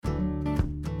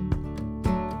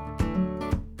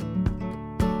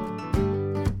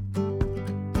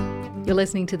You're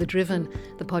listening to The Driven,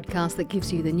 the podcast that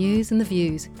gives you the news and the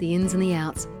views, the ins and the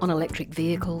outs on electric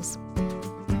vehicles.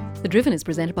 The Driven is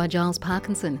presented by Giles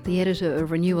Parkinson, the editor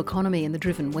of Renew Economy and The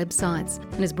Driven websites,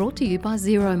 and is brought to you by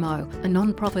ZeroMo, a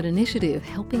non-profit initiative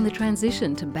helping the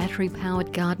transition to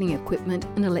battery-powered gardening equipment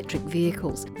and electric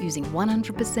vehicles using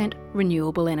 100%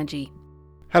 renewable energy.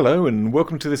 Hello and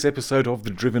welcome to this episode of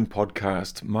The Driven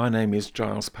podcast. My name is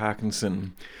Giles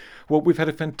Parkinson. Well, we've had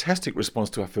a fantastic response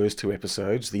to our first two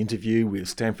episodes, the interview with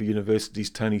Stanford University's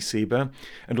Tony Sieber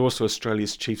and also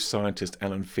Australia's Chief Scientist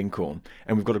Alan Finkel,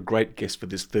 and we've got a great guest for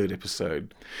this third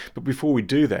episode. But before we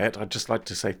do that, I'd just like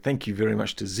to say thank you very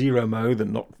much to ZeroMo,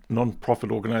 the non-profit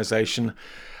organisation,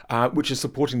 which is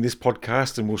supporting this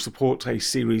podcast and will support a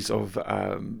series of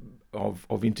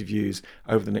interviews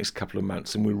over the next couple of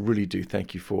months, and we really do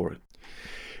thank you for it.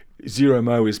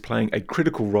 ZeroMo is playing a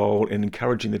critical role in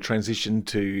encouraging the transition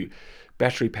to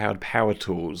battery-powered power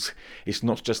tools. It's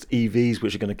not just EVs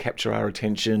which are going to capture our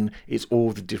attention, it's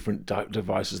all the different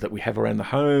devices that we have around the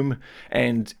home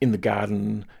and in the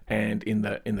garden and in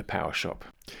the power shop.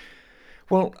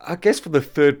 Well, our guest for the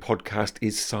third podcast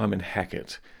is Simon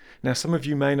Hackett. Now, some of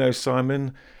you may know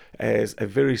Simon as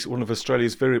one of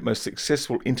Australia's very most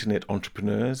successful internet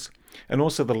entrepreneurs, and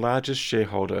also the largest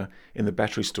shareholder in the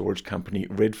battery storage company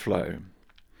Redflow.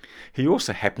 He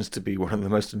also happens to be one of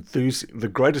the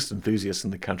greatest enthusiasts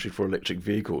in the country for electric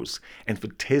vehicles, and for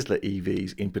Tesla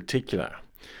EVs in particular.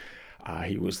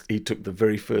 He took the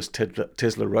very first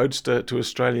Tesla Roadster to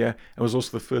Australia and was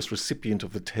also the first recipient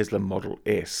of the Tesla Model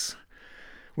S.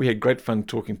 We had great fun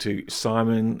talking to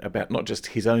Simon about not just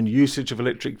his own usage of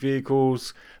electric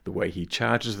vehicles, the way he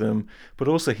charges them, but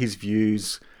also his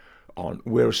views on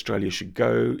where Australia should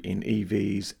go in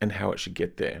EVs and how it should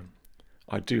get there.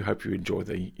 I do hope you enjoy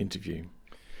the interview.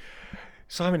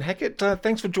 Simon Hackett,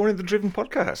 thanks for joining the Driven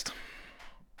podcast.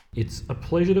 It's a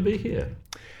pleasure to be here.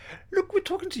 Look, we're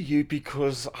talking to you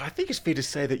because I think it's fair to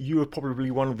say that you are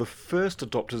probably one of the first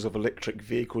adopters of electric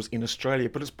vehicles in Australia,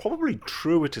 but it's probably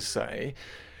truer to say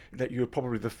that you're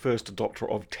probably the first adopter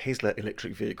of Tesla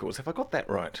electric vehicles. Have I got that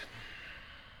right?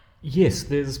 Yes,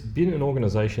 there's been an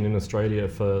organisation in Australia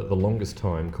for the longest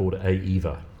time called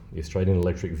AEVA, the Australian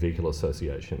Electric Vehicle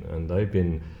Association, and they've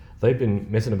been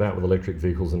messing about with electric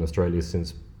vehicles in Australia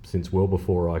since well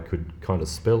before I could kind of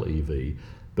spell EV.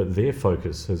 But their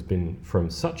focus has been from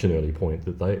such an early point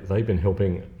that they've been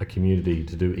helping a community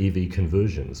to do EV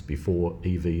conversions before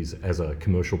EVs as a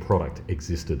commercial product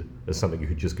existed as something you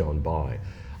could just go and buy.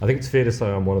 I think it's fair to say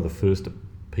I'm one of the first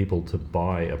people to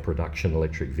buy a production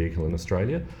electric vehicle in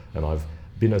Australia, and I've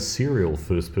been a serial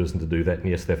first person to do that. And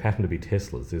yes, they've happened to be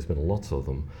Teslas. There's been lots of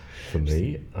them for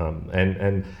me,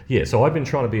 so I've been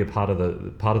trying to be a part of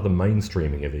the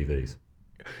mainstreaming of EVs.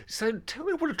 So tell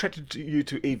me what attracted you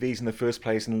to EVs in the first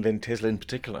place, and then Tesla in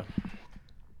particular.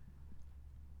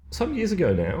 Some years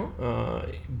ago now,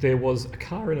 there was a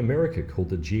car in America called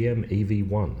the GM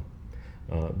EV1.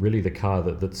 Really the car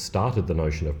that started the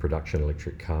notion of production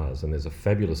electric cars, and there's a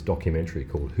fabulous documentary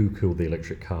called Who Killed the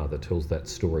Electric Car that tells that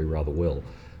story rather well.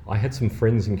 I had some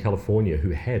friends in California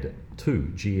who had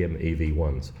two GM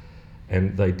EV1s,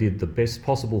 and they did the best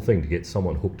possible thing to get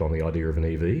someone hooked on the idea of an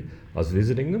EV. I was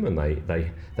visiting them and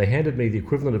they handed me the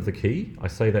equivalent of the key. I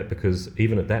say that because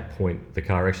even at that point the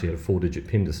car actually had a 4-digit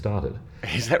PIN to start it.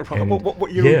 Is that right? And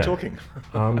what year are we talking?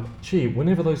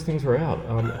 Whenever those things were out,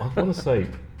 I want to say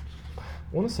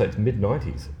it's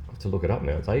mid-90s. I have to look it up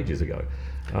now. It's ages ago.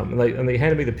 And they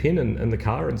handed me the PIN and the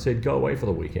car and said, go away for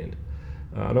the weekend.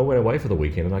 And I went away for the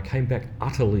weekend and I came back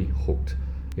utterly hooked.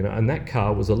 And that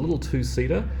car was a little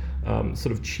two-seater,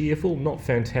 sort of cheerful, not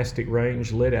fantastic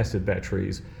range, lead-acid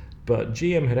batteries. But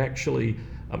GM had actually,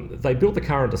 they built the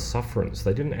car under sufferance.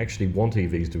 They didn't actually want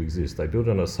EVs to exist. They built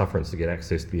it under sufferance to get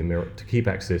access to keep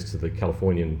access to the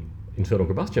Californian internal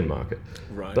combustion market.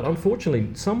 Right. But unfortunately,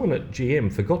 someone at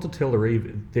GM forgot to tell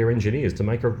their engineers to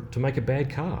make a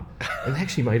bad car, and they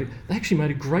actually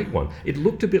made a great one. It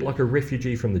looked a bit like a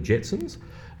refugee from the Jetsons,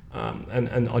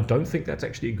 and I don't think that's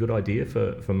actually a good idea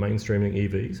for mainstreaming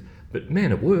EVs. But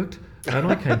man, it worked, and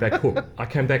I came back hooked. I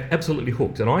came back absolutely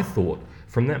hooked, and I thought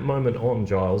from that moment on,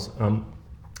 Giles,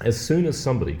 as soon as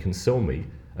somebody can sell me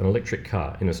an electric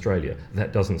car in Australia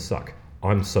that doesn't suck,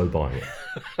 I'm so buying it.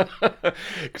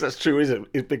 Because that's true, isn't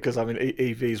it? Because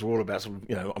EVs were all about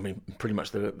pretty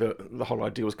much the whole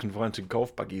idea was confined to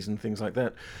golf buggies and things like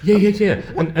that. Yeah.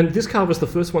 And this car was the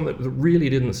first one that really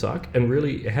didn't suck and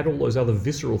really had all those other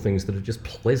visceral things that are just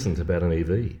pleasant about an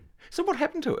EV. So what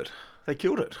happened to it? They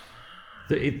killed it.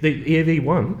 The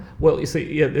EV1, well, you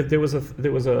see, yeah, it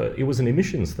was an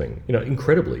emissions thing,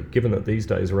 incredibly, given that these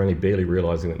days we're only barely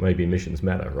realising that maybe emissions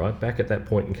matter, right? Back at that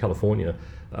point in California,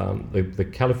 the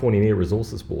Californian Air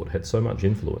Resources Board had so much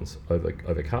influence over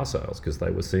car sales because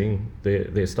they were seeing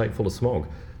their state full of smog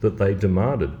that they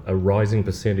demanded a rising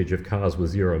percentage of cars with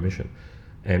zero emission.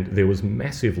 And there was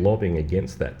massive lobbying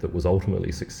against that was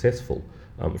ultimately successful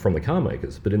from the car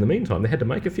makers. But in the meantime, they had to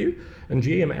make a few, and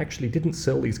GM actually didn't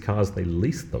sell these cars, they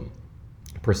leased them,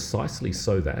 precisely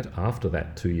so that after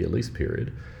that 2-year lease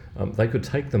period, they could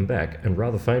take them back, and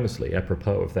rather famously,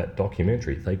 apropos of that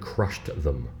documentary, they crushed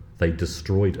them. They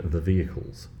destroyed the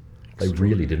vehicles. They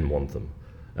really didn't want them.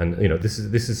 And this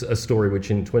is a story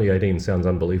which in 2018 sounds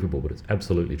unbelievable, but it's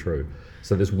absolutely true.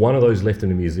 So there's one of those left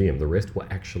in a museum. The rest were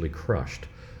actually crushed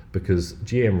because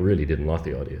GM really didn't like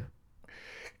the idea.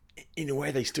 In a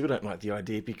way, they still don't like the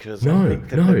idea because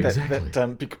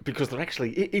exactly. Because they're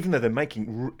actually, even though they're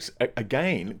making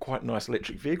again quite nice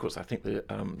electric vehicles, I think the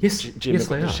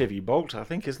they are. Chevy Bolt, I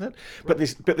think, isn't it? But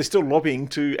they're still lobbying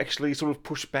to actually sort of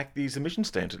push back these emission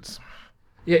standards.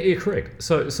 Yeah, correct.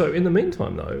 So in the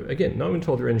meantime, though, again, no one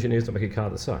told their engineers to make a car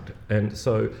that sucked, and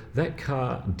so that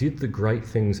car did the great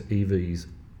things EVs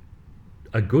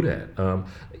are good at.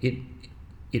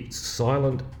 It's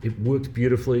silent. It worked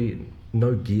beautifully.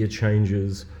 No gear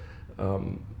changes,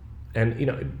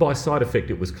 and by side effect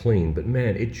it was clean. But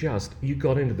man, you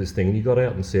got into this thing and you got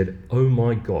out and said, "Oh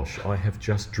my gosh, I have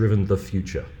just driven the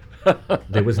future."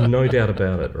 There was no doubt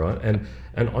about it, right? And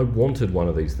I wanted one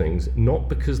of these things, not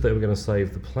because they were going to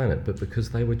save the planet, but because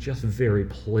they were just very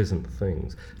pleasant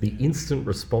things. The instant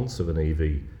response of an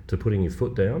EV to putting your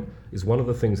foot down is one of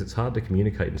the things that's hard to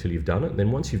communicate until you've done it. And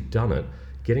then once you've done it,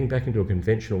 getting back into a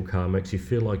conventional car makes you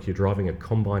feel like you're driving a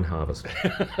combine harvester.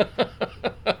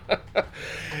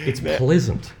 It's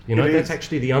pleasant. That's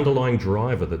actually the underlying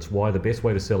driver. That's why the best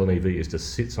way to sell an EV is to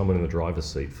sit someone in the driver's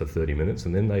seat for 30 minutes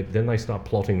and then they start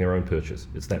plotting their own purchase.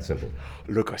 It's that simple.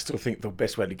 Look, I still think the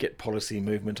best way to get policy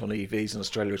movement on EVs in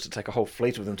Australia is to take a whole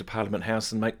fleet of them to Parliament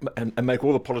House and make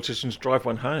all the politicians drive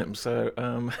one home. So...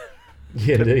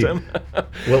 Yeah, indeed.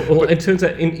 Well, it turns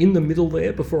out in the middle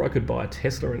there, before I could buy a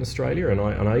Tesla in Australia, and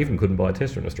I even couldn't buy a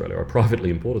Tesla in Australia, I privately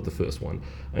imported the first one.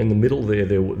 In the middle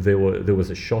there was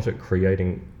a shot at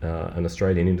creating an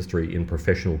Australian industry in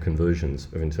professional conversions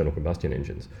of internal combustion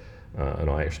engines, and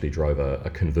I actually drove a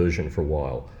conversion for a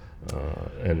while,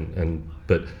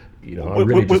 but I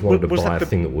really just wanted to buy a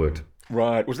thing that worked.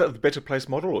 Right. Was that the Better Place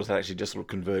model, or was that actually just sort of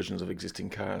conversions of existing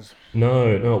cars? No,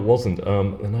 it wasn't.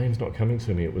 The name's not coming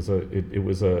to me. It was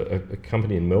a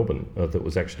company in Melbourne that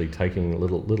was actually taking a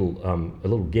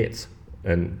little Getz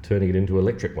and turning it into an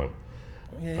electric one.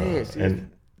 Yes.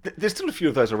 There's still a few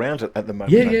of those around at the moment.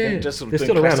 Yeah, I think, just sort of they're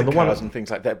doing still around. classic cars and things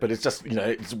like that. But it's just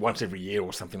it's once every year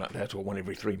or something like that, or one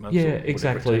every 3 months. Yeah, or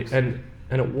exactly.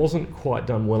 And it wasn't quite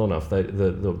done well enough.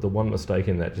 The one mistake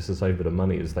in that, just to save a bit of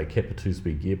money, is they kept a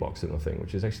 2-speed gearbox in the thing,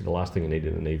 which is actually the last thing you need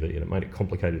in an EV, and it made it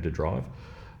complicated to drive.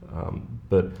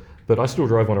 But I still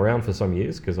drove one around for some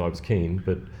years because I was keen.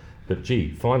 But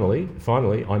gee, finally,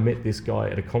 I met this guy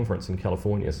at a conference in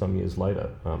California some years later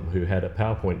who had not a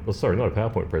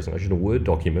PowerPoint presentation, a Word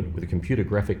document with a computer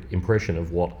graphic impression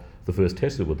of what the first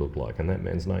Tesla would look like, and that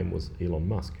man's name was Elon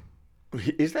Musk.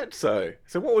 Is that so?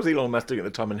 So what was Elon Musk doing at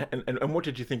the time, and what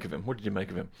did you think of him? What did you make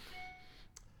of him?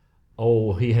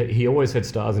 Oh, he always had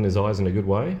stars in his eyes in a good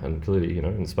way, and clearly,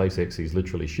 in SpaceX he's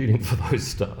literally shooting for those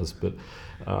stars. But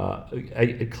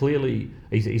clearly,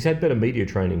 he's had better media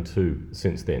training too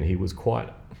since then. He was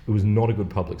not a good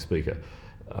public speaker,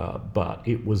 but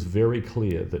it was very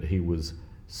clear that he was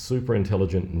super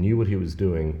intelligent, knew what he was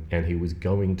doing, and he was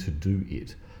going to do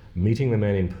it. Meeting the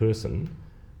man in person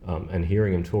and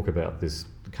hearing him talk about this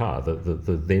car, the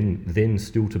then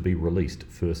still to be released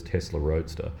first Tesla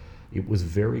Roadster, it was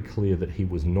very clear that he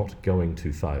was not going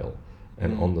to fail.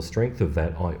 And on the strength of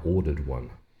that, I ordered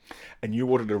one. And you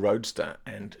ordered a Roadster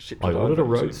and shipped it over. I ordered a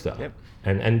Roadster. Yep.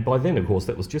 And by then, of course,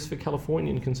 that was just for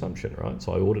Californian consumption, right?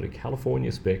 So I ordered a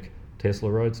California spec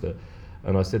Tesla Roadster.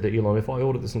 And I said to Elon, if I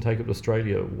order this and take it to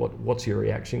Australia, what's your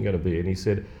reaction going to be? And he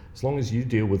said, as long as you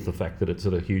deal with the fact that it's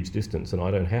at a huge distance and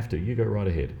I don't have to, you go right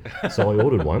ahead. So I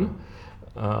ordered one.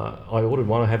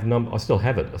 I still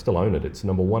have it. I still own it. It's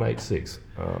number 186,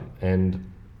 and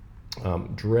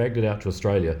dragged it out to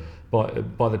Australia.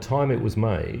 By the time it was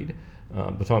made,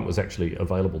 by the time it was actually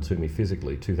available to me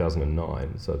physically,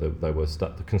 2009. So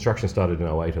the construction started in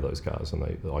 08 of those cars, and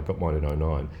I got mine in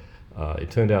 09.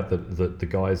 It turned out that the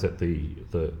guys at the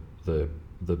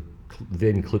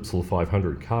then Clipsal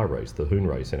 500 car race, the Hoon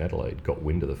race in Adelaide, got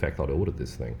wind of the fact that I'd ordered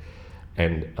this thing,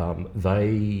 and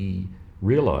they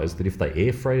realised that if they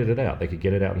air freighted it out, they could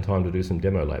get it out in time to do some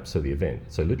demo laps for the event.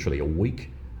 So literally a week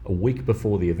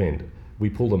before the event, we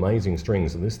pulled amazing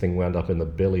strings, and this thing wound up in the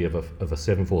belly of a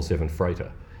 747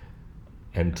 freighter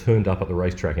and turned up at the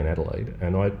racetrack in Adelaide.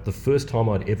 And the first time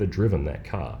I'd ever driven that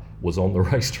car was on the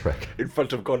racetrack. In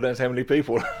front of God knows how many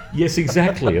people. Yes,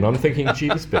 exactly. And I'm thinking, gee,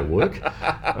 this better work.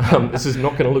 This is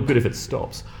not going to look good if it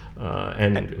stops.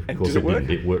 And of course, it work?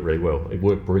 It worked really well. It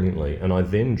worked brilliantly. And I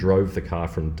then drove the car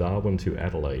from Darwin to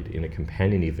Adelaide in a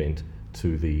companion event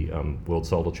to the World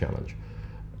Solar Challenge,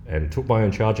 and took my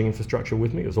own charging infrastructure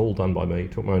with me. It was all done by me.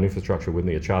 Took my own infrastructure with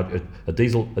me, a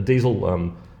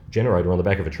diesel generator on the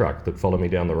back of a truck that followed me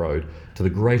down the road, to the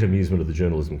great amusement of the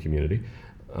journalism community,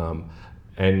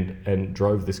 and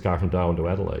drove this car from Darwin to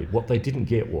Adelaide. What they didn't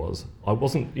get was, there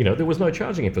was no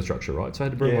charging infrastructure, right? So I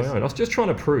had to bring my own. I was just trying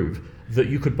to prove that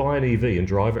you could buy an EV and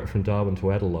drive it from Darwin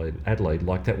to Adelaide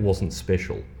like that wasn't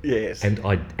special. Yes. And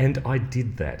I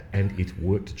did that, and it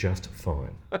worked just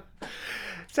fine.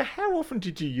 So how often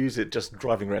did you use it just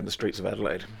driving around the streets of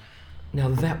Adelaide? Now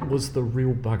that was the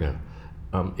real bugger.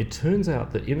 It turns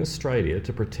out that in Australia,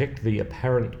 to protect the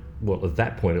apparent, well, at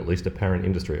that point at least, apparent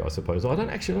industry, I suppose. I don't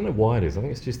know why it is. I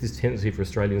think it's just this tendency for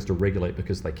Australians to regulate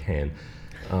because they can.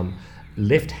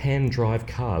 Left-hand drive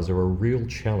cars are a real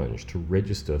challenge to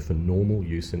register for normal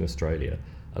use in Australia,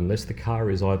 unless the car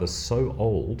is either so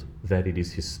old that it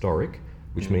is historic,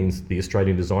 which means the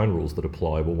Australian design rules that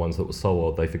apply were ones that were so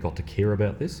old they forgot to care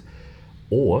about this,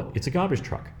 or it's a garbage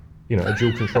truck. A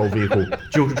dual control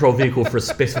vehicle for a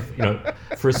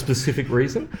specific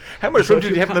reason. How much room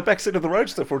did you have in the back seat of the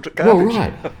Roadster for garbage? Well,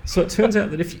 right. So it turns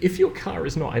out that if your car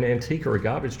is not an antique or a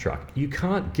garbage truck, you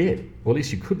can't get, or at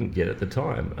least you couldn't get at the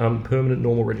time, permanent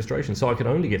normal registration. So I could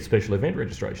only get special event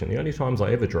registration. The only times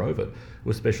I ever drove it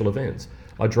were special events.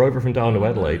 I drove it from Darwin to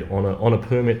Adelaide on a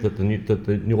permit that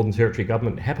the Northern Territory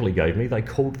government happily gave me. They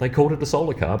called it a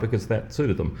solar car because that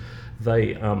suited them.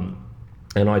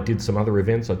 And I did some other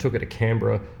events. I took it to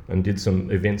Canberra and did some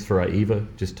events for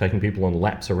AEVA, just taking people on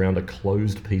laps around a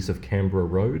closed piece of Canberra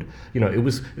road. It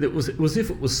was as if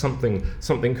it was something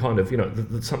kind of,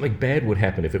 that something bad would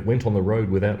happen if it went on the road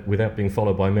without being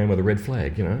followed by a man with a red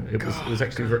flag. It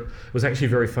was actually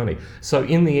very funny. So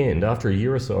in the end, after a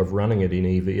year or so of running it in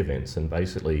EV events and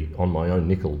basically on my own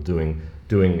nickel doing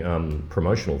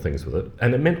promotional things with it,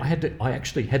 and it meant I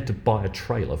actually had to buy a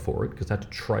trailer for it because I had to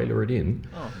trailer it in.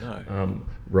 Oh no!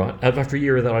 Right. After a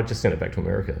year of that, I just sent it back to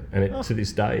America, and it to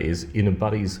this day is in a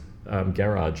buddy's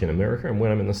garage in America. And when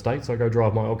I'm in the States, I go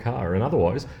drive my old car. And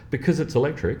otherwise, because it's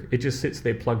electric, it just sits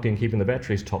there plugged in, keeping the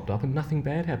batteries topped up, and nothing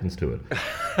bad happens to it.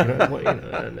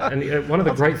 And one of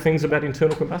the great things about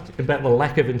about the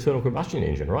lack of internal combustion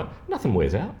engine, right? Nothing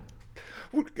wears out.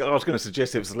 Well, I was going to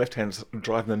suggest it was the left-hand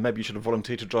drive, and then maybe you should have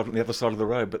volunteered to drive on the other side of the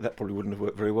road, but that probably wouldn't have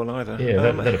worked very well either.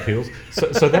 Yeah, that appeals.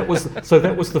 So that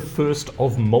was the first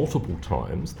of multiple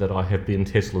times that I have been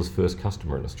Tesla's first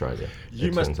customer in Australia.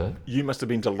 You must have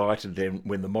been delighted then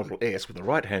when the Model S with the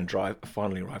right-hand drive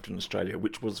finally arrived in Australia,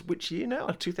 which was which year now?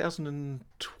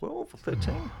 2012 or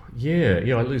 13?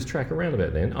 Yeah, I lose track around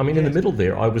about then. I mean, in the middle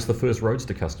there, I was the first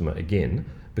Roadster customer again,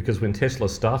 because when Tesla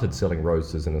started selling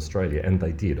Roadsters in Australia, and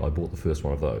they did, I bought the first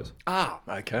one of those. Ah,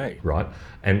 okay. Right.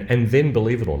 And then,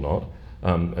 believe it or not,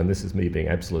 and this is me being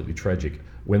absolutely tragic,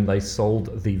 when they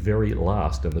sold the very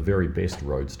last and the very best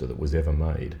Roadster that was ever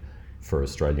made for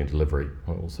Australian delivery,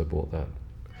 I also bought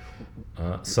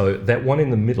that. So that one in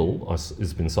the middle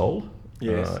has been sold.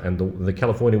 Yes. And the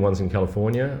California one's in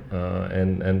California,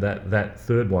 and that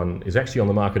third one is actually on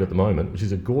the market at the moment, which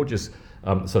is a gorgeous,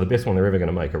 so the best one they're ever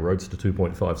going to make, a Roadster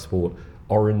 2.5 Sport,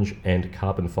 orange and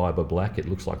carbon fibre black. It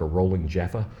looks like a rolling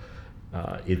Jaffa.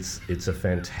 It's a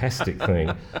fantastic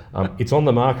thing. It's on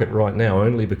the market right now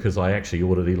only because I actually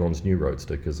ordered Elon's new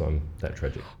Roadster because I'm that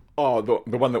tragic. Oh,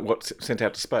 the one that sent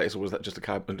out to space, or was that just a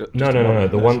carbon? No.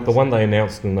 The one they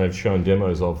announced and they've shown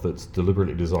demos of that's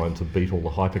deliberately designed to beat all the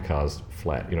hypercars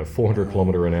flat. 400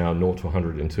 kilometre an hour, 0 to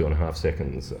 100 in 2.5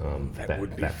 seconds. That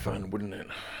would be fun, wouldn't it?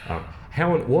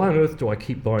 Why on earth do I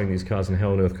keep buying these cars, and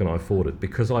how on earth can I afford it?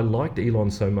 Because I liked Elon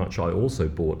so much, I also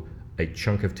bought a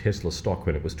chunk of Tesla stock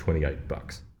when it was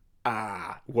 $28.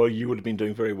 Ah, well, you would have been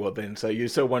doing very well then. So you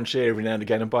sell one share every now and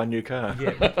again and buy a new car.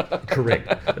 Yeah,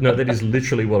 correct. No, that is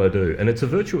literally what I do. And it's a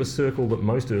virtuous circle that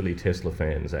most early Tesla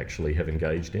fans actually have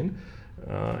engaged in.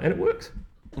 And it works.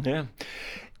 Yeah.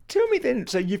 Tell me then,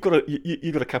 so you've got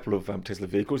a couple of Tesla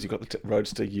vehicles. You've got the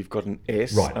Roadster, you've got an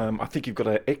S. Right. I think you've got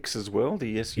an X as well,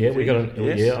 the SUV. Yeah, we got an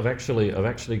S. Yeah, I've actually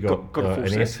got a full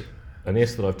an set. An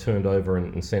S that I've turned over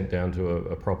and sent down to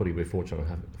a property we're fortunate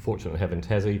to have in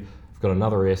Tassie. I've got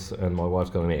another S, and my wife's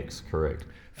got an X, correct.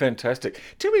 Fantastic.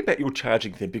 Tell me about your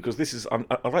charging thing, because this is,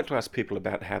 I like to ask people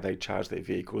about how they charge their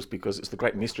vehicles, because it's the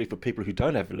great mystery for people who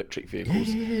don't have electric vehicles.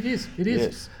 Yeah, it is. It is.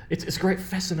 Yes. It's great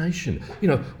fascination.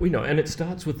 We know, and it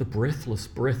starts with the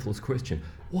breathless question: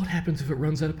 what happens if it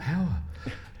runs out of power?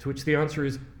 To which the answer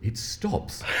is, it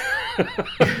stops.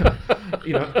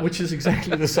 Which is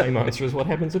exactly the same answer as what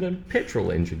happens in a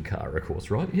petrol engine car, of course,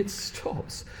 right? It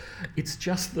stops. It's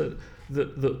just that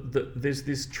there's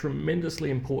this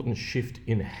tremendously important shift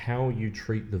in how you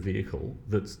treat the vehicle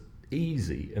that's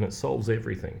easy, and it solves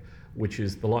everything, which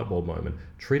is the light bulb moment.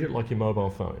 Treat it like your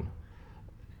mobile phone,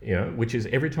 which is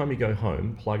every time you go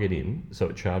home, plug it in so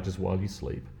it charges while you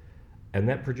sleep. And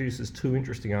that produces two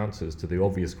interesting answers to the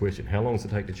obvious question: how long does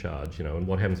it take to charge? And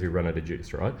what happens if you run out of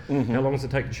juice, right? Mm-hmm. How long does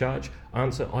it take to charge?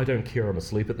 Answer: I don't care, I'm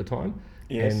asleep at the time.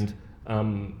 Yes. And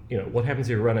what happens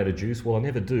if you run out of juice? Well, I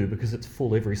never do, because it's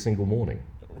full every single morning.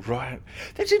 Right.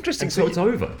 That's interesting. And so it's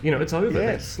over. It's over.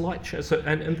 Yes. That slight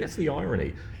and that's the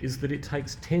irony, is that it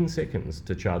takes 10 seconds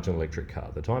to charge an electric car.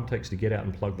 The time it takes to get out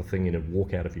and plug the thing in and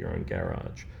walk out of your own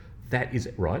garage. That is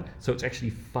right. So it's actually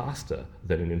faster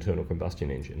than an internal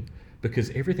combustion engine,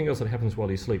 because everything else that happens while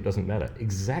you sleep doesn't matter.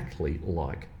 Exactly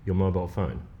like your mobile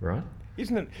phone, right?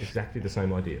 Isn't it? Exactly the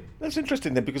same idea. That's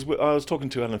interesting then, because I was talking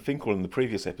to Alan Finkel in the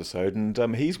previous episode, and I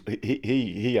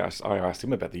asked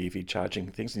him about the EV charging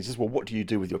things, and he says, well, what do you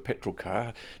do with your petrol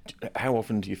car? How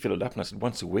often do you fill it up? And I said,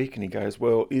 once a week. And he goes,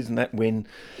 well, isn't that when,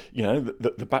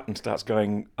 the button starts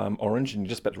going orange and you're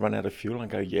just about to run out of fuel? And I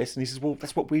go, yes. And he says, well,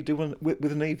 that's what we do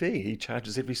with an EV. He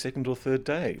charges every second or third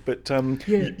day. But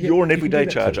you're an everyday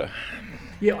charger.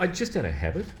 Yeah, I just out of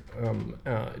habit.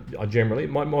 I generally,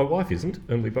 my wife isn't,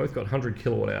 and we both got 100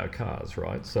 kilowatt hour cars,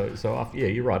 right? So after,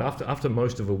 you're right. After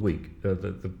most of a week,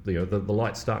 the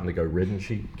light's starting to go red, and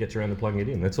she gets around to plugging it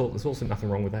in. There's also nothing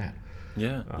wrong with that.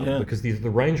 Yeah. Because the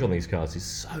range on these cars is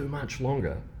so much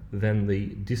longer than the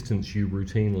distance you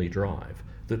routinely drive,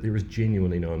 that there is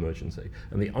genuinely no emergency.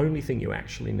 And the only thing you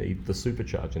actually need the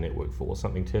supercharger network for,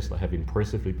 something Tesla have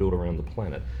impressively built around the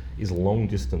planet, is long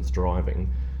distance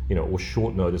driving, or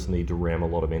short notice need to ram a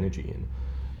lot of energy in.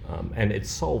 And it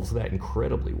solves that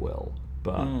incredibly well.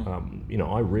 But,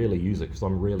 I rarely use it because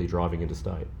I'm rarely driving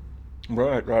interstate.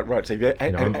 Right. So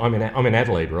I'm in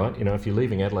Adelaide, right? If you're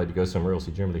leaving Adelaide to go somewhere else,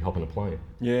 you generally hop on a plane.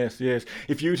 Yes.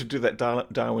 If you were to do that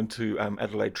Darwin to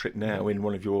Adelaide trip now in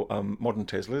one of your modern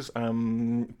Teslas,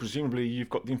 presumably you've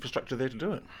got the infrastructure there to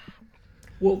do it.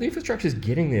 Well, the infrastructure is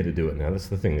getting there to do it now. That's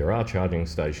the thing. There are charging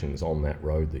stations on that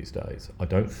road these days. I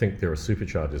don't think there are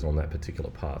superchargers on that particular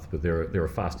path, but there are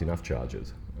fast enough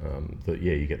chargers that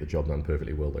you get the job done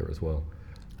perfectly well there as well.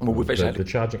 Well, we've actually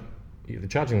the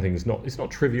charging thing is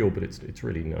not trivial, but it's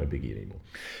really no biggie anymore.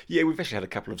 Yeah, we've actually had a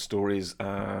couple of stories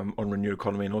on Renew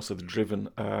Economy, and also The Driven,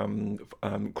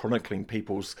 chronicling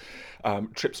people's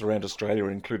trips around Australia,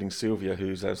 including Sylvia,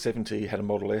 who's 70, had a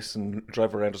Model S and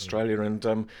drove around Australia, and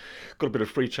got a bit of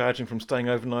free charging from staying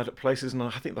overnight at places, and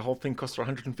I think the whole thing cost her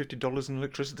 $150 in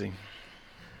electricity.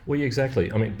 Well, yeah,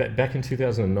 exactly. I mean, back in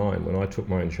 2009, when I took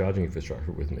my own charging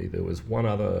infrastructure with me, there was one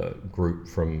other group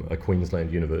from a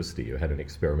Queensland university who had an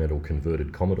experimental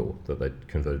converted Commodore that they'd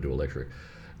converted to electric.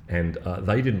 And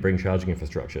they didn't bring charging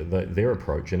infrastructure. Their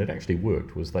approach, and it actually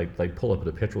worked, was they'd pull up at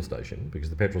a petrol station,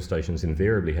 because the petrol stations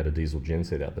invariably had a diesel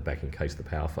genset out the back in case the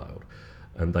power failed.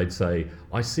 And they'd say,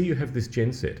 I see you have this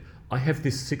genset. I have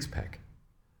this six-pack.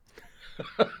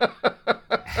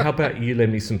 How about you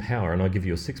lend me some power and I give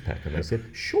you a six-pack? And they said,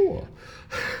 sure.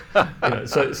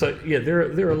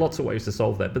 There are lots of ways to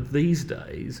solve that. But these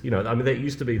days, that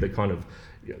used to be the kind of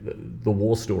the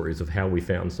war stories of how we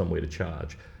found somewhere to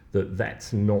charge.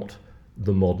 That's not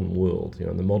the modern world.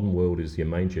 The modern world is your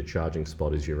major charging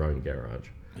spot is your own garage.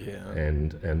 Yeah.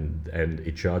 And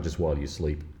it charges while you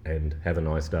sleep, and have a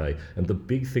nice day. And the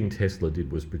big thing Tesla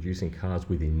did was producing cars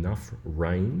with enough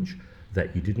range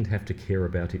that you didn't have to care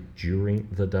about it during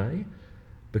the day,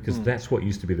 because that's what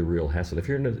used to be the real hassle. If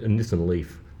you're in a Nissan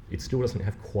Leaf, it still doesn't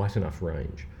have quite enough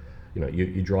range.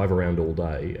 You drive around all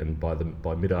day, and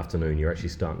by mid-afternoon you're actually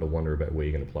starting to wonder about where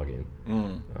you're going to plug in.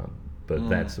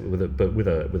 That's with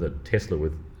a Tesla,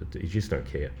 you just don't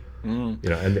care.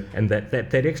 And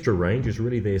that extra range is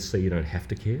really there so you don't have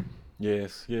to care.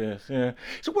 Yes, yes, yeah.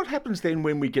 So what happens then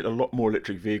when we get a lot more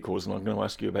electric vehicles? And I'm going to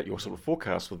ask you about your sort of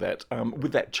forecast for that.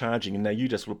 With that charging, and now you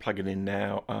just sort of plug it in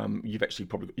now. You've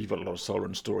got a lot of solar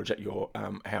and storage at your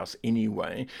house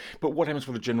anyway. But what happens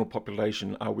for the general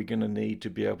population? Are we going to need to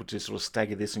be able to sort of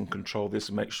stagger this and control this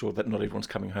and make sure that not everyone's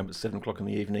coming home at 7 o'clock in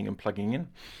the evening and plugging in?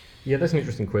 Yeah, that's an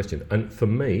interesting question. And for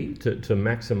me, to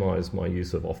maximise my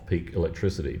use of off-peak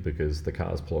electricity, because the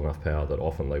cars pull enough power that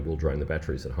often they will drain the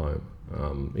batteries at home,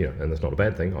 and that's not a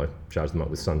bad thing. I charge them up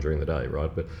with sun during the day,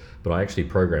 right? But I actually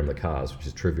program the cars, which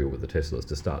is trivial with the Teslas,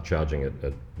 to start charging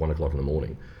at 1 o'clock in the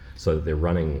morning, so that they're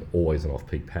running always on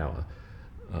off-peak power.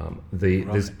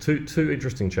 There's two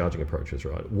interesting charging approaches,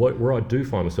 right? Where I do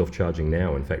find myself charging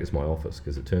now, in fact, is my office,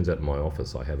 because it turns out in my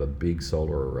office I have a big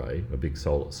solar array, a big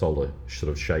solar sort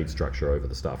of shade structure over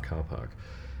the staff car park.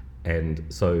 And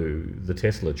so the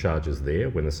Tesla charges there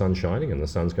when the sun's shining and the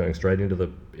sun's going straight into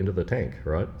the tank,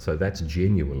 right? So that's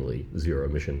genuinely zero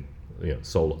emission,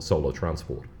 solar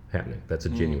transport happening. That's a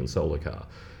genuine solar car.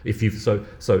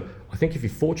 So I think if you're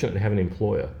fortunate to have an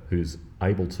employer who's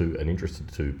able to and interested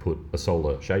to put a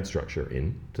solar shade structure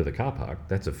in to the car park,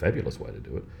 that's a fabulous way to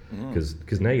do it,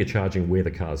 because now you're charging where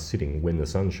the car's sitting when the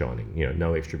sun's shining.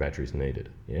 No extra batteries needed.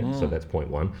 Yeah, so that's point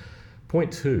one.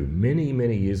 Point two,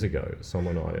 many years ago,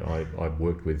 someone I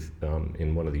worked with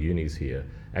in one of the unis here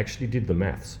actually did the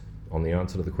maths on the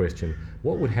answer to the question,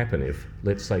 what would happen if,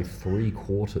 let's say,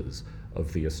 3/4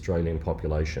 of the Australian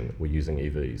population were using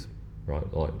EVs,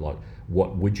 right? Like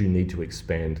what would you need to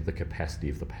expand the capacity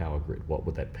of the power grid? What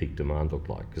would that peak demand look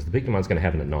like? Because the peak demand is going to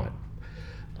happen at night,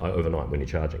 overnight when you're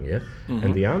charging, yeah?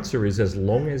 And the answer is, as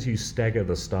long as you stagger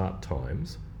the start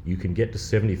times, you can get to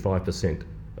 75%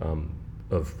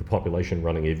 of the population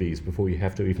running EVs before you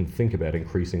have to even think about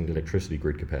increasing the electricity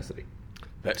grid capacity.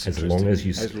 That's as long as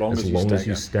you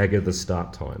stagger the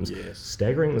start times. Yes.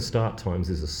 Staggering the start times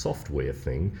is a software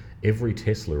thing. Every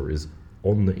Tesla is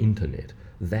on the internet.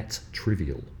 That's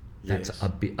trivial. That's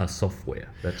a software.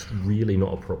 That's really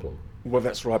not a problem. Well,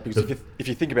 that's right, because if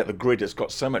you think about the grid, it's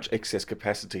got so much excess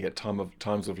capacity at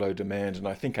times of low demand, and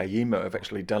I think AEMO have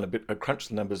actually done crunched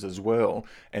the numbers as well,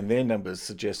 and their numbers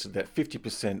suggested that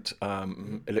 50%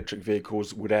 electric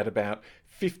vehicles would add about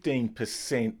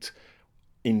 15%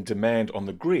 in demand on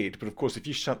the grid. But of course, if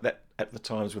you shut that at the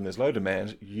times when there's low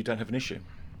demand, you don't have an issue.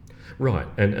 Right,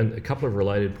 and a couple of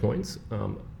related points.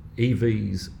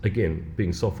 EVs, again,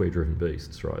 being software-driven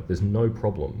beasts, right? There's no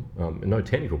problem, no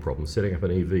technical problem setting up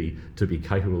an EV to be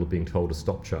capable of being told to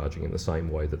stop charging in the same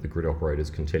way that the grid operators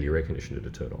can tell your air conditioner to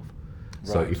turn off. Right.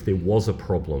 So if there was a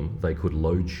problem, they could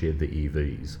load shed the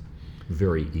EVs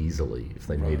very easily if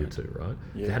they needed to, right?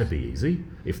 Yes. That'd be easy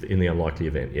in the unlikely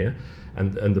event, yeah?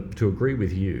 And to agree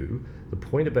with you, the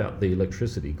point about the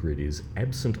electricity grid is,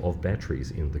 absent of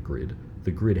batteries in the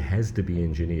grid has to be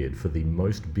engineered for the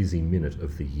most busy minute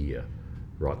of the year,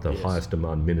 right? The highest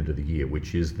demand minute of the year,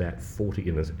 which is that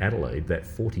in Adelaide, that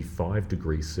 45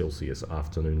 degrees Celsius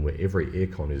afternoon where every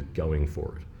aircon is going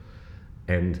for it.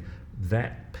 And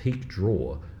that peak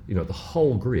draw, the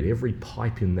whole grid, every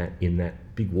pipe in that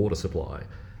big water supply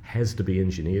has to be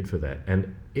engineered for that.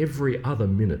 And every other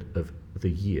minute of the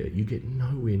year, you get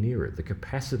nowhere near it. The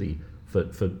capacity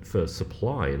for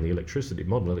supply in the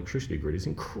modern electricity grid is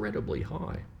incredibly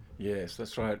high. Yes,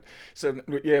 that's right. So,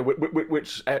 yeah,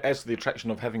 which adds to the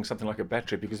attraction of having something like a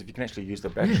battery, because if you can actually use the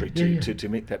battery to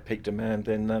meet that peak demand,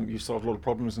 then you solve a lot of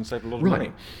problems and save a lot of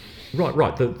money.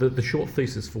 Right. The short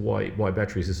thesis for why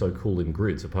batteries are so cool in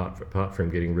grids, apart from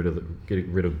getting rid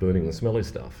of burning the smelly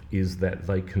stuff, is that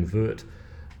they convert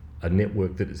a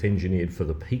network that is engineered for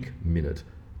the peak minute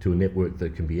to a network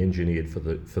that can be engineered for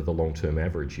the long-term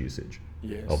average usage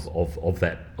of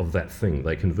that thing.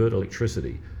 They convert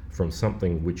electricity from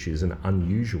something which is an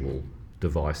unusual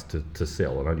device to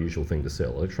sell, an unusual thing to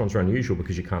sell. Electrons are unusual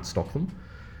because you can't stock them,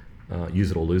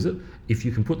 use it or lose it. If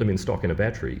you can put them in stock in a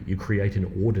battery, you create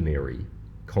an ordinary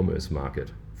commerce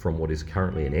market from what is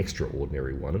currently an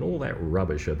extraordinary one. And all that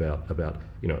rubbish about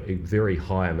very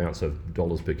high amounts of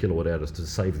dollars per kilowatt hour to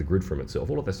save the grid from itself,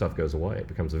 all of that stuff goes away. It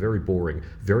becomes a very boring,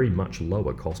 very much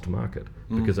lower cost market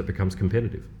because it becomes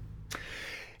competitive.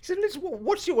 So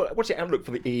what's your outlook for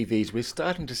the EVs? We're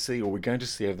starting to see, or we're going to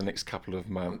see over the next couple of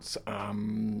months,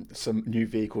 some new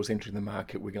vehicles entering the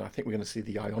market. I think we're going to see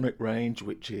the Ioniq range,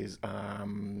 which is a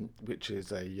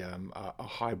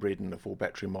hybrid and a full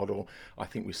battery model. I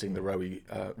think we're seeing the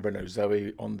Renault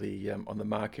Zoe on the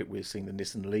market. We're seeing the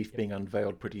Nissan Leaf being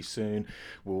unveiled pretty soon.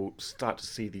 We'll start to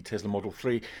see the Tesla Model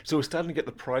 3. So we're starting to get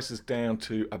the prices down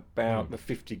to about the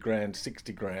 50 grand,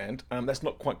 60 grand. That's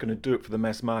not quite going to do it for the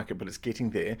mass market, but it's getting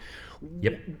there. there.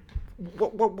 Yep.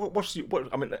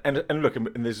 I mean, and look,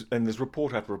 and there's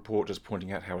report after report just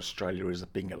pointing out how Australia is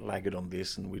being a laggard on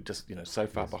this, and we're just so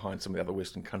far behind some of the other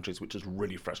Western countries, which is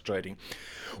really frustrating.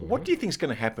 What do you think is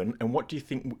going to happen, and what do you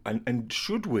think? And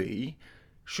should we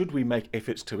make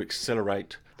efforts to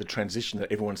accelerate the transition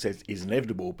that everyone says is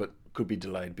inevitable, but could be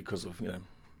delayed because of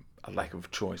a lack of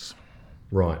choice?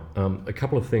 Right. A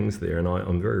couple of things there, and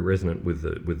I'm very resonant with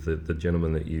the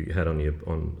gentleman that you had on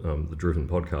the Driven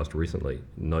podcast recently,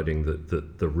 noting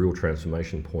that the real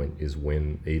transformation point is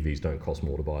when EVs don't cost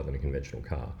more to buy than a conventional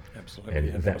car. Absolutely.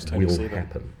 And that will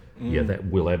happen. Yeah, that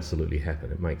will absolutely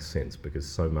happen. It makes sense because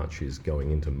so much is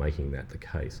going into making that the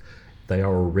case. They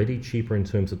are already cheaper in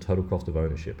terms of total cost of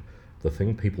ownership. The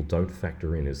thing people don't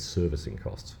factor in is servicing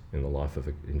costs in the life of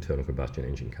an internal combustion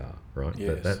engine car, right?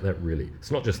 Yes. That really,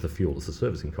 it's not just the fuel, it's the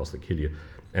servicing costs that kill you.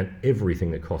 And everything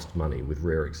that costs money, with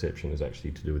rare exception, is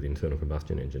actually to do with the internal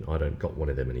combustion engine. I don't got one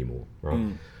of them anymore,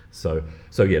 right? So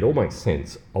yeah, it all makes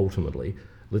sense ultimately.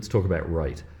 Let's talk about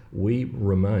rate. We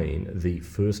remain the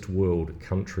first world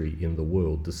country in the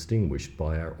world distinguished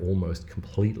by our almost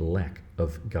complete lack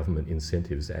of government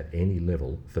incentives at any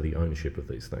level for the ownership of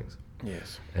these things.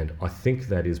 Yes. And I think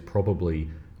that is probably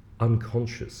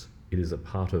unconscious. It is a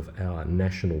part of our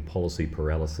national policy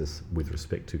paralysis with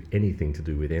respect to anything to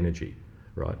do with energy,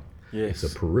 right? Yes.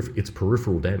 It's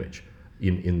peripheral damage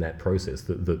in that process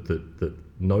that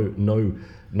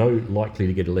no likely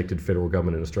to get elected federal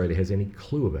government in Australia has any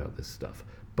clue about this stuff.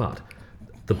 But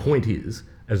the point is,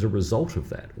 as a result of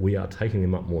that, we are taking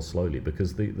them up more slowly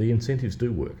because the incentives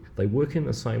do work. They work in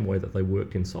the same way that they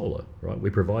worked in solar, right? We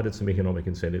provided some economic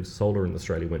incentives. Solar in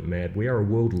Australia went mad. We are a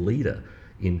world leader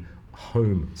in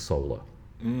home solar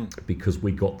because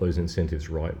we got those incentives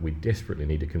right. We desperately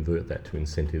need to convert that to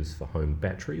incentives for home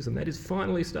batteries, and that is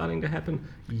finally starting to happen.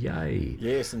 Yay!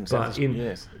 Yes, in South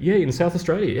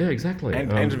Australia. Yeah, exactly.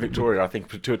 And in Victoria, I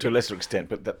think, to a lesser extent.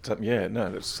 But that's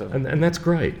and that's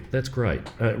great. That's great.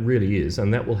 It really is,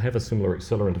 and that will have a similar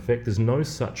accelerant effect. There's no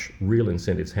such real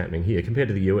incentives happening here compared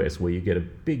to the US, where you get a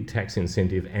big tax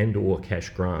incentive and/or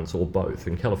cash grants, or both.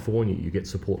 In California, you get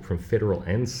support from federal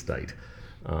and state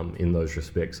in those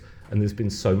respects. And there's been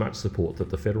so much support that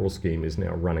the federal scheme is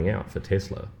now running out for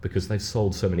Tesla because they've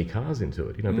sold so many cars into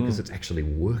it, because it's actually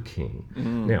working.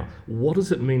 Now, what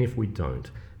does it mean if we don't?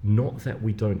 Not that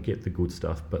we don't get the good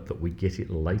stuff, but that we get it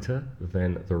later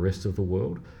than the rest of the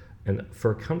world. And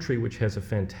for a country which has a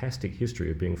fantastic history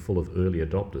of being full of early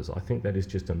adopters, I think that is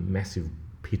just a massive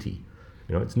pity.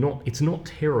 It's not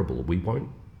terrible. We won't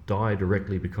die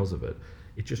directly because of it.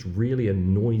 It just really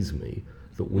annoys me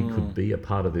that we could be a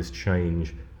part of this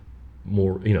change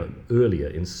more, earlier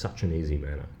in such an easy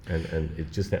manner, and it's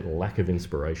just that lack of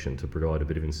inspiration to provide a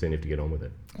bit of incentive to get on with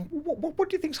it. What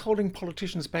do you think's holding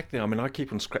politicians back there? I mean, I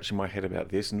keep on scratching my head about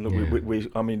this, and look, we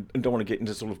I don't want to get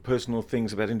into sort of personal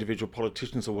things about individual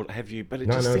politicians or what have you, but it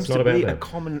just seems to be a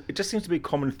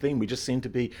common theme. We just seem to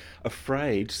be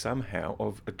afraid somehow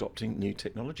of adopting new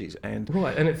technologies, and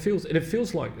right, and it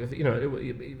feels like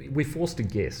we're forced to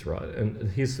guess, right?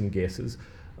 And here's some guesses.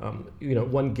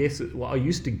 One guess. Well, I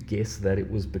used to guess that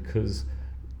it was because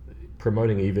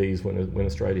promoting EVs when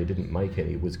Australia didn't make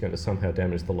any was going to somehow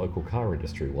damage the local car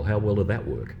industry. Well, how well did that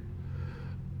work?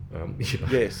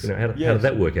 Yes. How did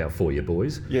that work out for you,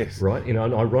 boys? Yes. Right. And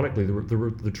ironically,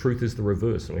 the truth is the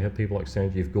reverse, and we have people like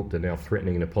Sanjeev Gupta now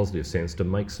threatening, in a positive sense, to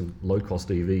make some low-cost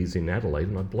EVs in Adelaide,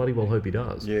 and I bloody well hope he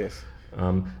does. Yes.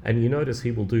 And you notice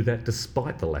he will do that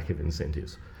despite the lack of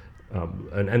incentives.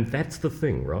 And that's the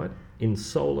thing, right? In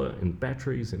solar, in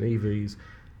batteries, in EVs,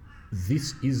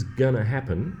 this is going to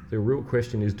happen. The real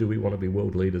question is, do we want to be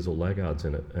world leaders or laggards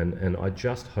in it? And I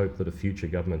just hope that a future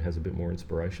government has a bit more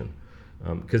inspiration,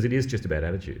 because it is just about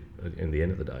attitude in the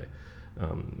end of the day.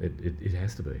 It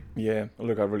has to be. Yeah,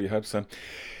 look, I really hope so.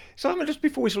 Simon, just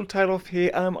before we sort of tail off here,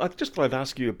 I just thought I'd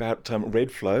ask you about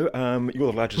Redflow.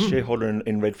 You're the largest shareholder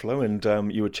in Redflow,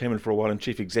 and you were chairman for a while and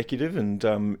chief executive,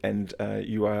 and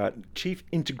you are chief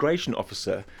integration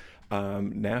officer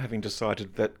now, having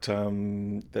decided that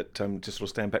to sort of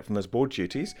stand back from those board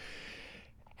duties.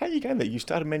 How are you going there? You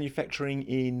started manufacturing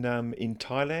in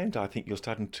Thailand. I think you're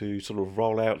starting to sort of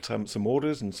roll out some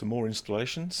orders and some more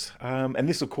installations. And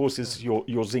this, of course, is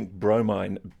your zinc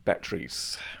bromine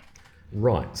batteries.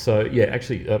 Right. So yeah,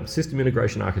 actually, system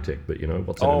integration architect, but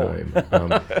what's in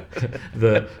a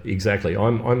name? Exactly.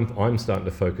 I'm starting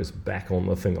to focus back on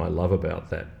the thing I love about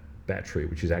that battery,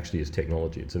 which is actually its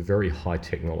technology. It's a very high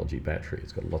technology battery.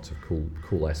 It's got lots of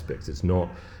cool aspects. It's not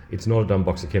a dumb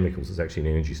box of chemicals. It's actually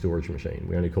an energy storage machine.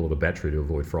 We only call it a battery to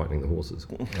avoid frightening the horses.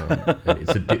 And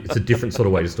it's a different sort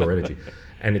of way to store energy.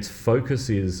 And its focus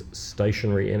is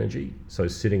stationary energy, so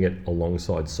sitting it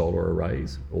alongside solar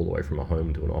arrays, all the way from a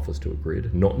home to an office to a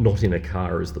grid. Not in a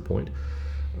car is the point.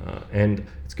 And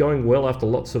it's going well after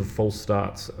lots of false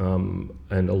starts and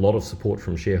a lot of support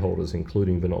from shareholders,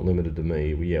 including but not limited to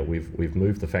me. We've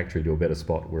moved the factory to a better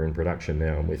spot. We're in production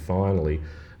now, and we've finally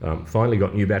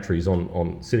got new batteries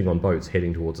sitting on boats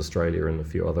heading towards Australia and a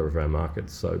few other of our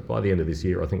markets. So by the end of this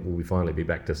year, I think we'll finally be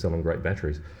back to selling great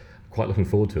batteries. Quite looking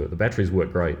forward to it. The batteries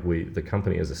work great. The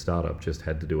company as a startup just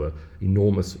had to do an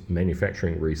enormous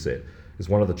manufacturing reset. Because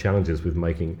one of the challenges with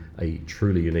making a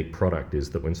truly unique product is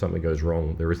that when something goes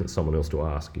wrong, there isn't someone else to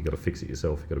ask. You've got to fix it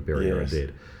yourself. You've got to bury your own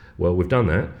dead. Well, we've done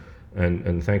that,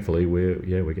 and thankfully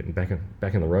we're getting back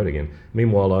in the road again.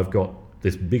 Meanwhile, I've got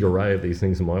this big array of these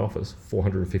things in my office,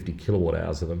 450 kilowatt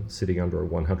hours of them, sitting under a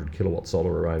 100 kilowatt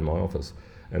solar array in my office.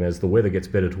 And as the weather gets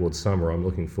better towards summer, I'm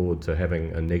looking forward to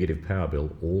having a negative power bill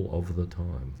all of the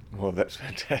time. Well, that's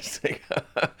fantastic.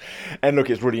 And look,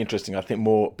 it's really interesting. I think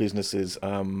more businesses,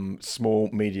 small,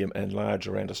 medium and large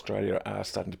around Australia are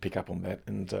starting to pick up on that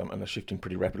and are shifting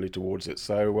pretty rapidly towards it.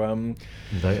 So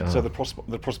they are. So the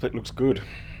prospect looks good.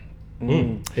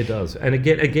 It does. And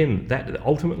again, that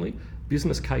ultimately,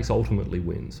 business case ultimately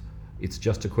wins. It's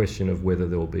just a question of whether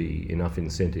there will be enough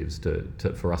incentives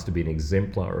for us to be an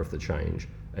exemplar of the change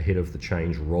ahead of the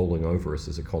change rolling over us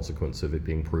as a consequence of it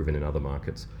being proven in other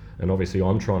markets. And obviously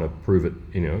I'm trying to prove it,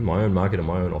 in my own market, in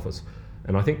my own office.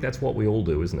 And I think that's what we all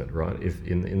do, isn't it, right? If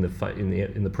in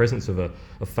the presence of a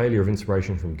failure of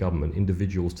inspiration from government,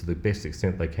 individuals to the best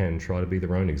extent they can try to be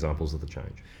their own examples of the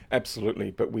change.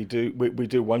 Absolutely, but we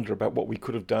do wonder about what we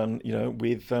could have done,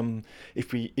 with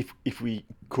if we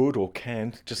could or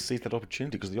can just seize that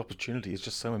opportunity, because the opportunity is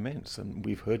just so immense, and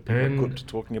we've heard people good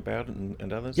talking about it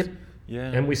and others. Yep.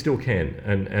 Yeah. And we still can,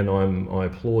 and I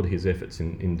applaud his efforts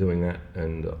in doing that,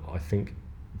 and I think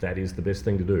that is the best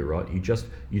thing to do, right? You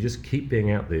just keep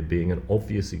being out there, being an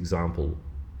obvious example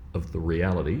of the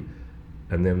reality,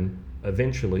 and then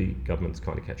eventually governments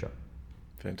kind of catch up.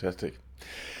 Fantastic.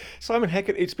 Simon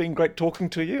Hackett, it's been great talking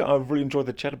to you. I've really enjoyed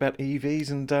the chat about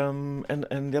EVs and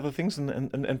the other things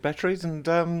and batteries,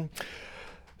 and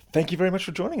thank you very much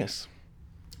for joining us.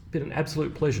 Been an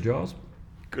absolute pleasure, Giles.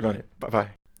 Good on you. Bye-bye.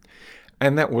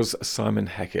 And that was Simon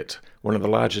Hackett, one of the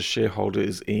largest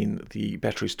shareholders in the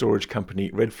battery storage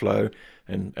company Redflow,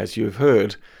 and as you have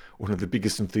heard, one of the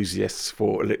biggest enthusiasts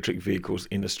for electric vehicles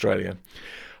in Australia.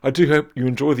 I do hope you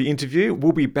enjoy the interview.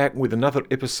 We'll be back with another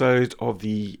episode of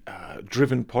the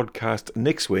Driven podcast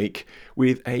next week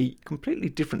with a completely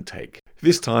different take,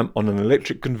 this time on an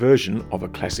electric conversion of a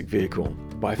classic vehicle.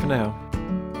 Bye for now.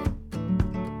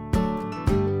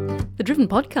 The Driven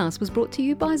podcast was brought to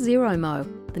you by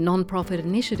ZeroMo, the non-profit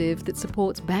initiative that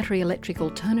supports battery electric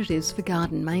alternatives for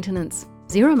garden maintenance.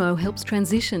 ZeroMo helps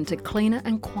transition to cleaner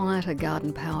and quieter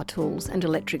garden power tools and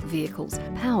electric vehicles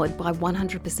powered by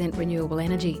 100% renewable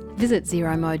energy. Visit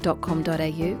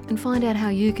zeromo.com.au and find out how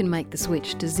you can make the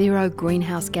switch to zero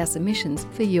greenhouse gas emissions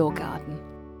for your garden.